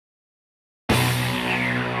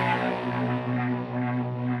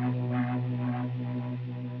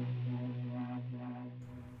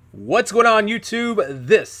What's going on, YouTube?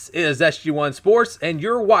 This is SG1 Sports, and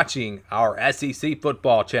you're watching our SEC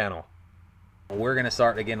football channel. We're going to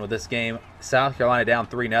start again with this game. South Carolina down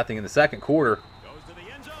 3-0 in the second quarter.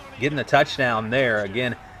 Getting the touchdown there.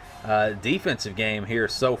 Again, defensive game here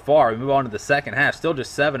so far. We move on to the second half. Still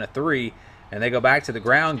just 7-3, and they go back to the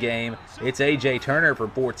ground game. It's A.J. Turner for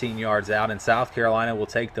 14 yards out, and South Carolina will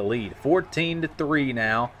take the lead. 14-3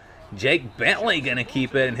 now. Jake Bentley going to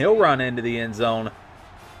keep it, and he'll run into the end zone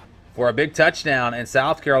for a big touchdown, and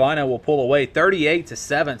South Carolina will pull away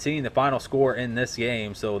 38-17, the final score in this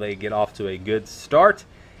game. So they get off to a good start.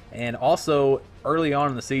 And also early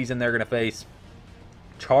on in the season, they're going to face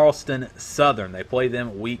Charleston Southern. They play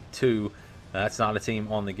them week 2. That's not a team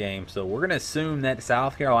on the game. So we're going to assume that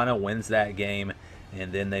South Carolina wins that game,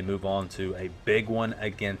 and then they move on to a big one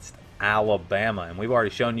against Alabama. And we've already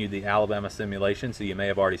shown you the Alabama simulation, so you may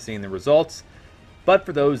have already seen the results. But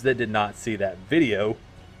for those that did not see that video,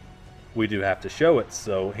 we do have to show it.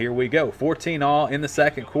 So here we go. 14-all in the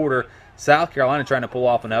second quarter. South Carolina trying to pull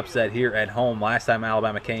off an upset here at home. Last time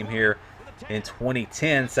Alabama came here in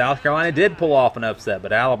 2010, South Carolina did pull off an upset,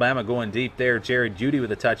 but Alabama going deep there. Jared Judy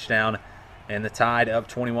with a touchdown, and the Tide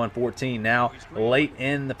up 21-14. Now late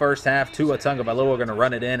in the first half, Tua Tagovailoa going to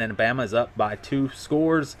run it in, and Bama is up by 2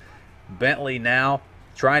 scores. Bentley now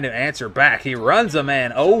trying to answer back. He runs a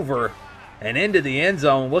man over and into the end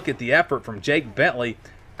zone. Look at the effort from Jake Bentley.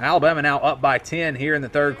 Alabama now up by 10 here in the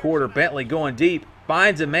third quarter. Bentley going deep,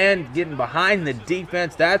 finds a man getting behind the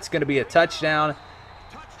defense. That's going to be a touchdown.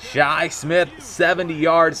 Shi Smith, 70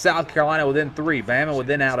 yards. South Carolina within 3. Bama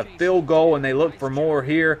within out a field goal, and they look for more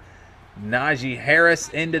here. Najee Harris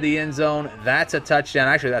into the end zone. That's a touchdown.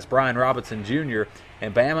 Actually, that's Brian Robinson Jr.,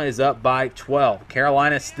 and Bama is up by 12.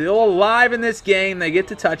 Carolina still alive in this game. They get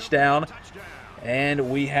the touchdown. And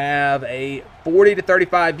we have a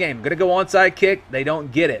 40-35 game. Going to go onside kick. They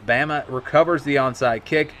don't get it. Bama recovers the onside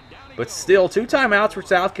kick. But still, 2 timeouts for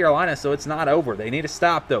South Carolina, so it's not over. They need to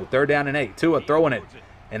stop, though. 3rd down and 8. Tua throwing it.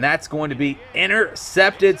 And that's going to be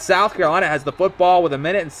intercepted. South Carolina has the football with 1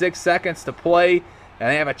 minute and 6 seconds to play. And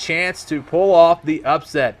they have a chance to pull off the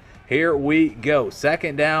upset. Here we go.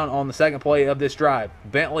 2nd down on the second play of this drive.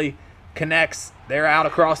 Bentley connects. They're out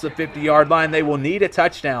across the 50-yard line. They will need a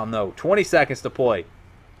touchdown, though. 20 seconds to play.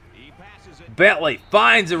 Bentley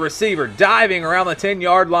finds a receiver diving around the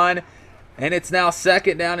 10-yard line, and it's now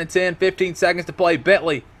 2nd down and 10. 15 seconds to play.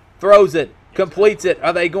 Bentley throws it, completes it.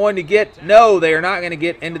 Are they going to get? No, they are not going to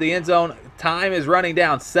get into the end zone. Time is running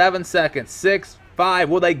down. 7 seconds. 6, 5.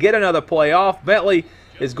 Will they get another play off? Bentley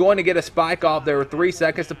is going to get a spike off. There were 3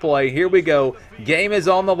 seconds to play. Here we go. Game is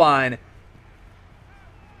on the line.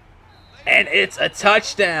 And it's a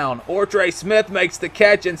touchdown. Ortre Smith makes the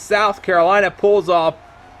catch, and South Carolina pulls off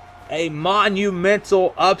a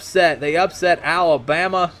monumental upset. They upset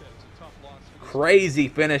Alabama. Crazy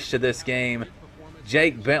finish to this game.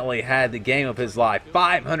 Jake Bentley had the game of his life.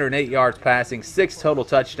 508 yards passing, 6 total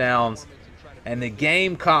touchdowns. And the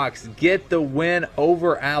Gamecocks get the win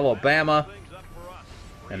over Alabama.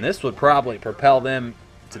 And this would probably propel them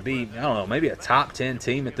to be, I don't know, maybe a top 10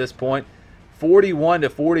 team at this point.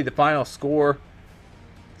 41-40 the final score.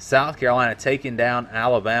 South Carolina taking down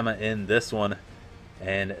Alabama in this one,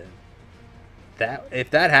 and that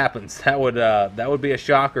if that happens, that would be a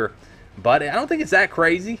shocker. But I don't think it's that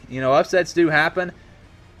crazy. You know, upsets do happen.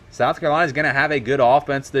 South Carolina is going to have a good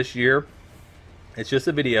offense this year. It's just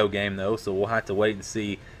a video game, though, so we'll have to wait and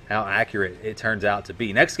see how accurate it turns out to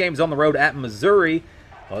be. Next game is on the road at Missouri.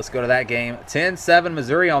 Well, let's go to that game. 10-7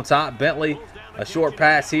 Missouri on top. Bentley, a short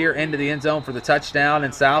pass here into the end zone for the touchdown,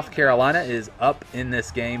 and South Carolina is up in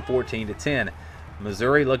this game 14-10.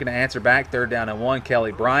 Missouri looking to answer back. 3rd down and 1.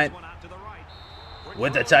 Kelly Bryant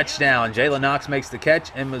with the touchdown. Jalen Knox makes the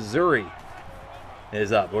catch, and Missouri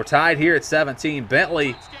is up. We're tied here at 17.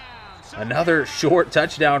 Bentley, another short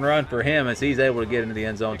touchdown run for him as he's able to get into the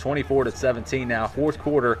end zone. 24-17 now. 4th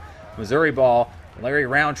quarter, Missouri ball. Larry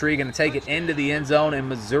Roundtree going to take it into the end zone, and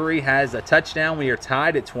Missouri has a touchdown. We are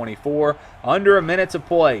tied at 24. Under a minute to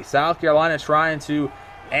play. South Carolina trying to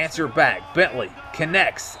answer back. Bentley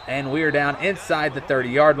connects, and we are down inside the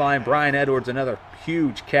 30-yard line. Brian Edwards, another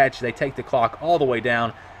huge catch. They take the clock all the way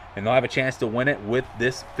down, and they'll have a chance to win it with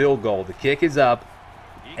this field goal. The kick is up,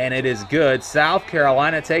 and it is good. South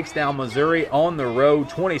Carolina takes down Missouri on the road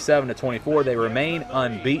 27-24. They remain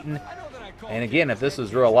unbeaten. And again, if this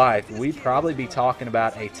was real life, we'd probably be talking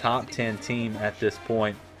about a top 10 team at this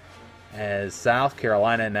point, as South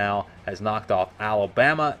Carolina now has knocked off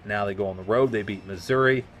Alabama. Now they go on the road. They beat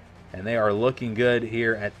Missouri, and they are looking good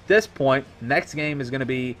here at this point. Next game is going to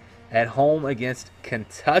be at home against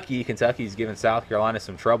Kentucky. Kentucky's given South Carolina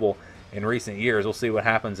some trouble in recent years. We'll see what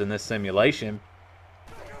happens in this simulation.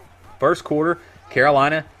 First quarter,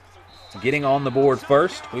 Carolina getting on the board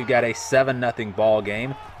first. We've got a 7-0 ball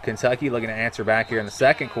game. Kentucky looking to answer back here in the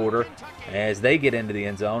second quarter as they get into the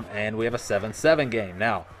end zone, and we have a 7-7 game.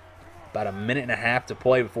 Now, about a minute and a half to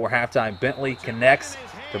play before halftime. Bentley connects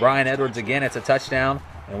to Brian Edwards again. It's a touchdown,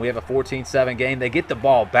 and we have a 14-7 game. They get the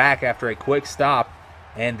ball back after a quick stop,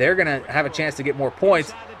 and they're going to have a chance to get more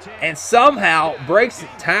points, and somehow breaks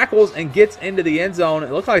tackles and gets into the end zone.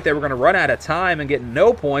 It looked like they were going to run out of time and get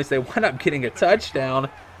no points. They wound up getting a touchdown.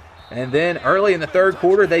 And then early in the third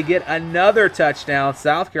quarter, they get another touchdown.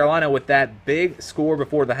 South Carolina, with that big score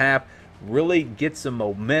before the half, really gets some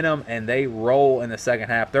momentum, and they roll in the second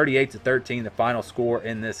half. 38-13, the final score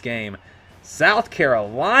in this game. South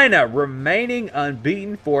Carolina remaining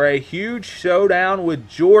unbeaten for a huge showdown with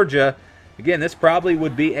Georgia. Again, this probably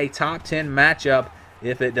would be a top 10 matchup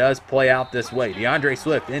if it does play out this way. DeAndre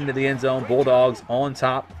Swift into the end zone. Bulldogs on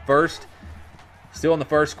top first. Still in the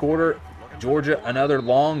first quarter. Georgia, another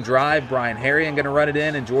long drive. Brian Harrion going to run it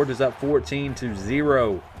in, and Georgia's up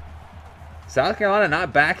 14-0. South Carolina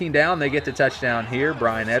not backing down. They get the touchdown here.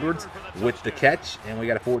 Brian Edwards with the catch, and we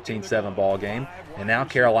got a 14-7 ball game. And now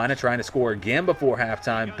Carolina trying to score again before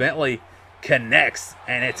halftime. Bentley connects,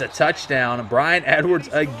 and it's a touchdown. Brian Edwards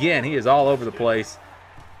again. He is all over the place.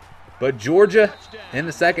 But Georgia in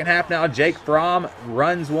the second half now. Jake Fromm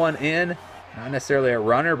runs one in. Not necessarily a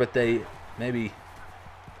runner, but they maybe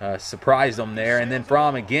surprised them there. And then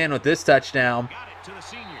Fromm again with this touchdown.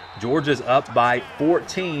 Georgia's up by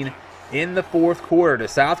 14 in the fourth quarter.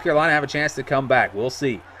 Does South Carolina have a chance to come back? We'll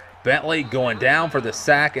see. Bentley going down for the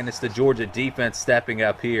sack, and it's the Georgia defense stepping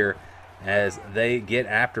up here as they get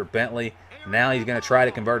after Bentley. Now he's going to try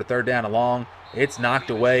to convert a third down and long. It's knocked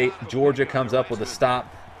away. Georgia comes up with a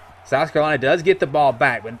stop. South Carolina does get the ball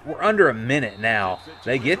back, but we're under a minute now.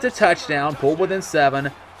 They get the touchdown, pulled within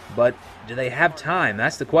 7, but do they have time?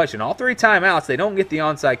 That's the question. All 3 timeouts, they don't get the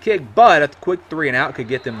onside kick, but a quick 3 and out could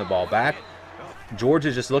get them the ball back.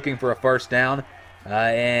 Georgia's just looking for a first down,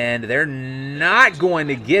 and they're not going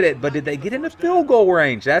to get it, but did they get into field goal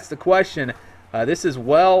range? That's the question. This is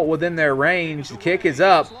well within their range. The kick is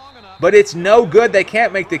up, but it's no good. They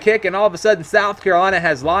can't make the kick, and all of a sudden South Carolina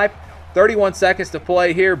has life. 31 seconds to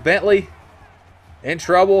play here. Bentley in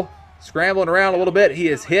trouble, scrambling around a little bit. He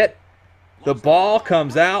is hit. The ball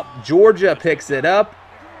comes out. Georgia picks it up.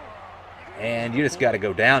 And you just got to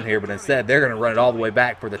go down here. But instead, they're going to run it all the way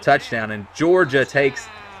back for the touchdown. And Georgia takes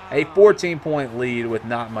a 14-point lead with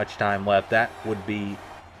not much time left. That would be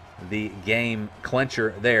the game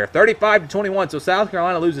clincher there. 35-21. So South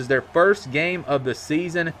Carolina loses their first game of the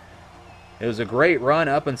season. It was a great run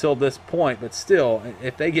up until this point. But still,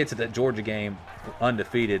 if they get to the Georgia game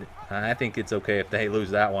undefeated, I think it's okay if they lose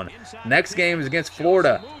that one. Next game is against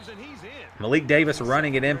Florida. Malik Davis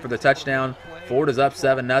running it in for the touchdown. Florida's up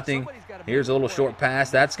 7-0. Here's a little short pass.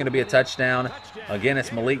 That's going to be a touchdown. Again,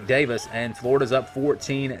 it's Malik Davis, and Florida's up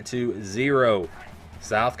 14-0.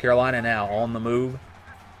 South Carolina now on the move.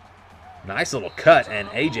 Nice little cut, and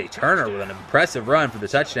A.J. Turner with an impressive run for the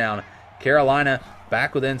touchdown. Carolina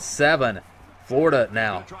back within 7. Florida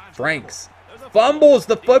now. Franks fumbles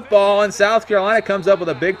the football, and South Carolina comes up with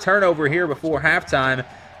a big turnover here before halftime.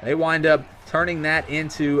 They wind up turning that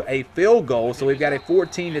into a field goal, so we've got a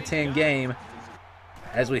 14-10 game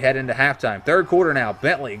as we head into halftime. Third quarter now.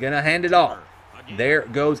 Bentley going to hand it off. There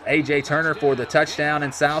goes A.J. Turner for the touchdown,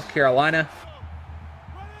 and South Carolina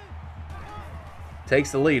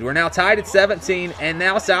takes the lead. We're now tied at 17, and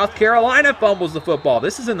now South Carolina fumbles the football.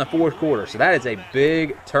 This is in the fourth quarter, so that is a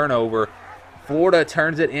big turnover. Florida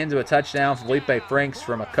turns it into a touchdown. Felipe Franks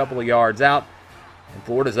from a couple of yards out, and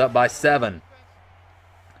Florida's up by 7.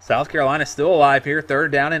 South Carolina still alive here.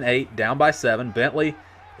 3rd down and 8, down by 7. Bentley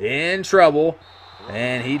in trouble,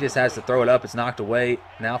 and he just has to throw it up. It's knocked away.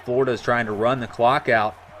 Now Florida is trying to run the clock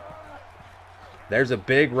out. There's a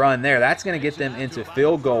big run there. That's going to get them into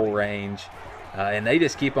field goal range, and they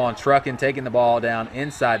just keep on trucking, taking the ball down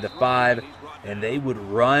inside the 5, and they would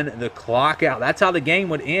run the clock out. That's how the game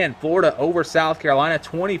would end. Florida over South Carolina,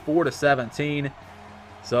 24-17.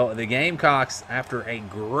 So the Gamecocks, after a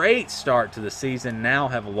great start to the season, now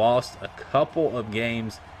have lost a couple of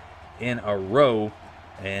games in a row.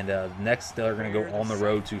 And next they're going to go on the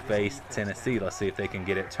road to face Tennessee. Let's see if they can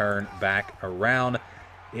get it turned back around.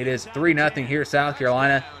 It is 3-0 here, South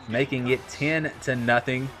Carolina, making it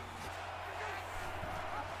 10-0.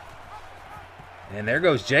 And there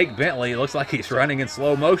goes Jake Bentley. It looks like he's running in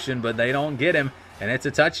slow motion, but they don't get him. And it's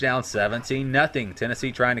a touchdown, 17-0.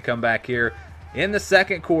 Tennessee trying to come back here. In the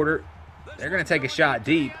second quarter, they're going to take a shot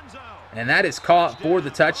deep, and that is caught for the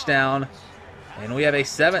touchdown. And we have a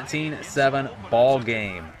 17-7 ball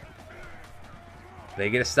game. They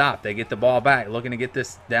get a stop. They get the ball back. Looking to get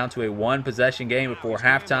this down to a one-possession game before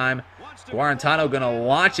halftime. Guarantano going to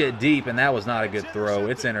launch it deep, and that was not a good throw.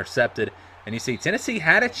 It's intercepted. And you see Tennessee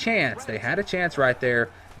had a chance. They had a chance right there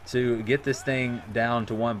to get this thing down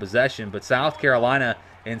to one possession. But South Carolina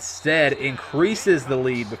instead increases the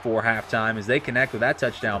lead before halftime as they connect with that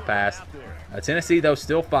touchdown pass. Tennessee, though,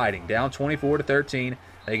 still fighting. Down 24-13.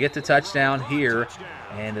 They get the touchdown here,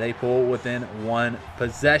 and they pull within one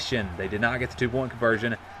possession. They did not get the two-point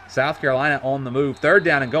conversion. South Carolina on the move. Third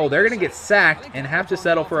down and goal. They're going to get sacked and have to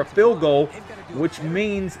settle for a field goal, which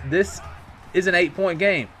means this is an 8-point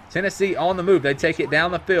game. Tennessee on the move. They take it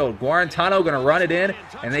down the field. Guarantano going to run it in,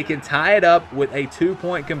 and they can tie it up with a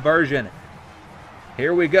two-point conversion.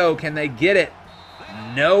 Here we go. Can they get it?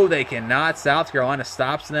 No, they cannot. South Carolina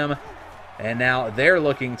stops them. And now they're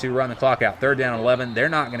looking to run the clock out. Third down and 11. They're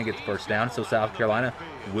not going to get the first down, so South Carolina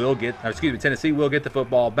will get, Tennessee will get the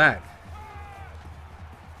football back.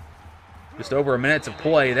 Just over a minute to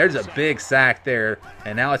play. There's a big sack there,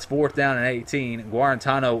 and now it's fourth down and 18.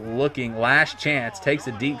 Guarantano looking, last chance, takes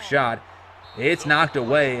a deep shot. It's knocked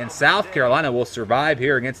away, and South Carolina will survive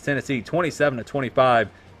here against Tennessee, 27-25.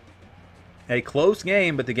 A close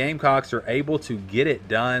game, but the Gamecocks are able to get it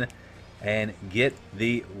done and get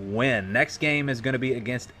the win. Next game is going to be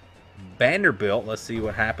against Vanderbilt. Let's see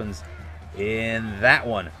what happens in that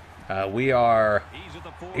one. We are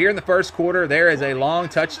here in the first quarter. There is a long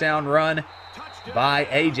touchdown run by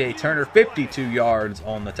A.J. Turner, 52 yards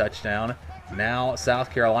on the touchdown. Now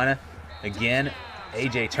South Carolina, again,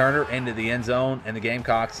 A.J. Turner into the end zone, and the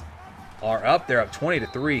Gamecocks are up. They're up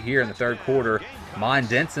 20-3 here in the third quarter. Mon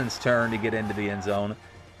Denson's turn to get into the end zone.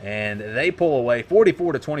 And they pull away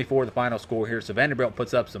 44-24, the final score here. So Vanderbilt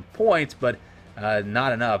puts up some points, but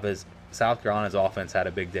not enough as South Carolina's offense had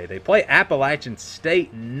a big day. They play Appalachian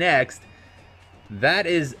State next. That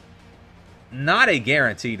is not a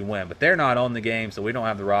guaranteed win, but they're not on the game, so we don't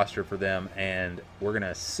have the roster for them. And we're going to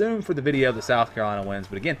assume for the video that South Carolina wins.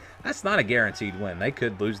 But again, that's not a guaranteed win. They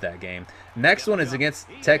could lose that game. Next one is against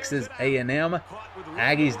Texas A&M.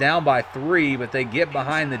 Aggies down by 3, but they get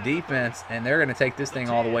behind the defense, and they're going to take this thing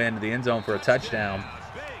all the way into the end zone for a touchdown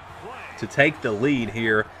to take the lead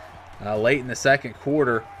here late in the second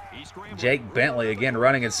quarter. Jake Bentley, again,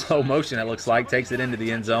 running in slow motion, it looks like, takes it into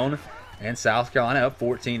the end zone. And South Carolina up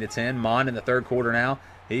 14-10. Mond in the third quarter now.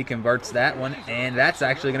 He converts that one, and that's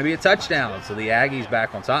actually going to be a touchdown. So the Aggies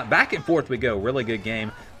back on top. Back and forth we go. Really good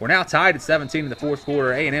game. We're now tied at 17 in the fourth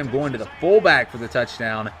quarter. A&M going to the fullback for the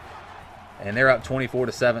touchdown, and they're up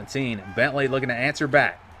 24-17. Bentley looking to answer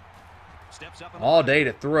back. All day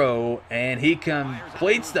to throw, and he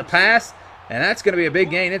completes the pass, and that's going to be a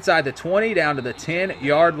big gain inside the 20 down to the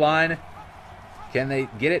 10-yard line. Can they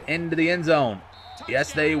get it into the end zone?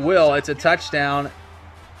 Yes, they will. It's a touchdown,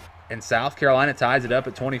 and South Carolina ties it up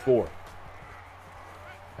at 24.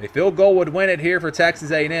 A field goal would win it here for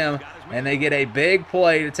Texas A&M, and they get a big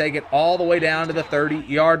play to take it all the way down to the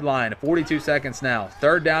 30-yard line. 42 seconds now.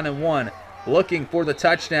 Third down and 1. Looking for the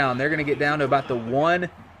touchdown. They're going to get down to about the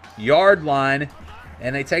 1-yard line,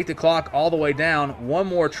 and they take the clock all the way down. One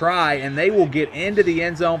more try, and they will get into the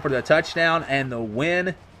end zone for the touchdown and the win.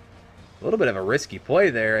 A little bit of a risky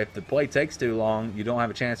play there. If the play takes too long, you don't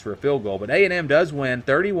have a chance for a field goal. But A&M does win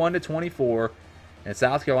 31-24, and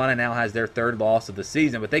South Carolina now has their third loss of the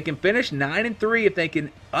season. But they can finish 9-3 if they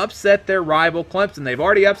can upset their rival Clemson. They've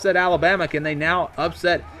already upset Alabama. Can they now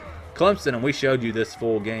upset Clemson? And we showed you this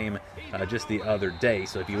full game just the other day.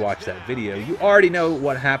 So if you watch that video, you already know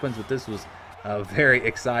what happens, but this was a very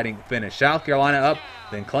exciting finish. South Carolina up,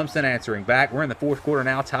 then Clemson answering back. We're in the fourth quarter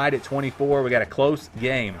now, tied at 24. We got a close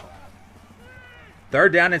game.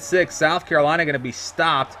 Third down and 6. South Carolina going to be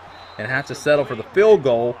stopped and have to settle for the field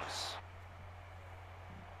goal.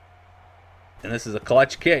 And this is a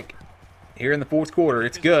clutch kick here in the fourth quarter.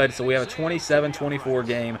 It's good, so we have a 27-24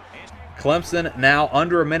 game. Clemson now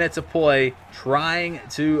under a minute to play, trying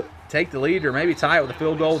to take the lead or maybe tie it with a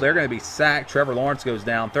field goal. They're going to be sacked. Trevor Lawrence goes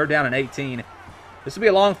down. Third down and 18. This will be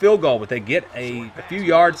a long field goal, but they get a few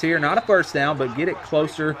yards here. Not a first down, but get it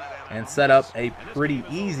closer and set up a pretty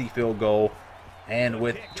easy field goal. And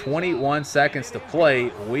with 21 seconds to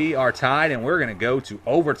play, we are tied, and we're going to go to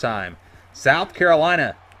overtime. South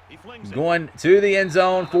Carolina going to the end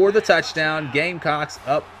zone for the touchdown. Gamecocks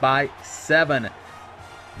up by 7.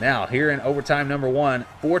 Now, here in overtime number 1,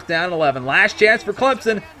 fourth down and 11. Last chance for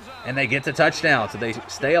Clemson, and they get the touchdown. So they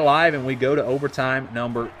stay alive, and we go to overtime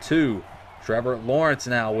number 2. Trevor Lawrence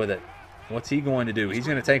now with it. What's he going to do? He's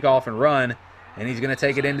going to take off and run, and he's going to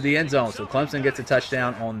take it into the end zone. So Clemson gets a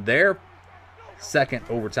touchdown on their second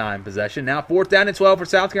overtime possession. Now 4th down and 12 for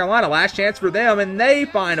South Carolina. Last chance for them, and they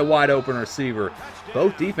find a wide open receiver.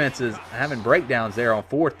 Both defenses having breakdowns there on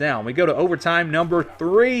 4th down. We go to overtime number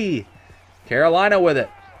 3. Carolina with it.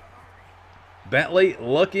 Bentley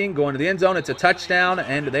looking, going to the end zone. It's a touchdown,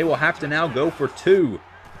 and they will have to now go for 2.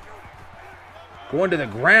 Going to the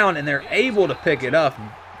ground, and they're able to pick it up.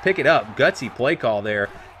 Gutsy play call there.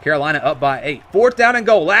 Carolina up by 8. 4th down and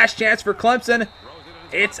goal. Last chance for Clemson.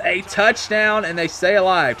 It's a touchdown, and they stay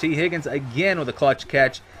alive. T. Higgins again with a clutch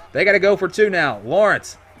catch. They got to go for 2 now.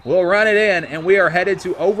 Lawrence will run it in, and we are headed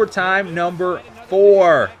to overtime number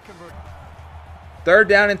 4. 3rd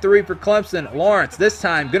down and 3 for Clemson. Lawrence this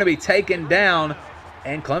time going to be taken down,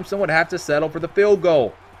 and Clemson would have to settle for the field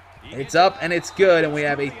goal. It's up, and it's good, and we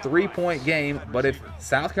have a 3-point game. But if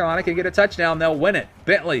South Carolina can get a touchdown, they'll win it.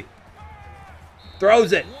 Bentley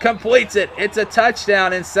throws it, completes it. It's a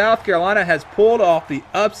touchdown, and South Carolina has pulled off the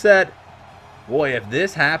upset. Boy, if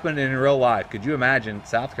this happened in real life, could you imagine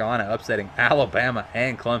South Carolina upsetting Alabama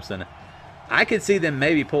and Clemson? I could see them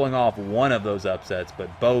maybe pulling off one of those upsets,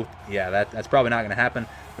 but both, yeah, that's probably not going to happen.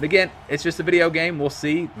 But again, it's just a video game. We'll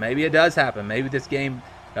see. Maybe it does happen. Maybe this game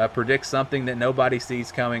predicts something that nobody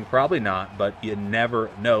sees coming. Probably not, but you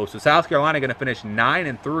never know. So South Carolina going to finish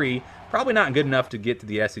 9-3. Probably not good enough to get to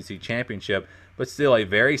the SEC championship, but still a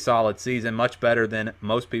very solid season, much better than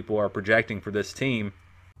most people are projecting for this team.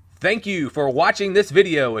 Thank you for watching this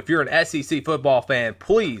video. If you're an SEC football fan,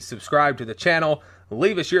 please subscribe to the channel.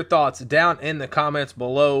 Leave us your thoughts down in the comments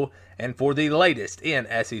below. And for the latest in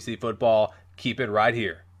SEC football, keep it right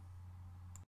here.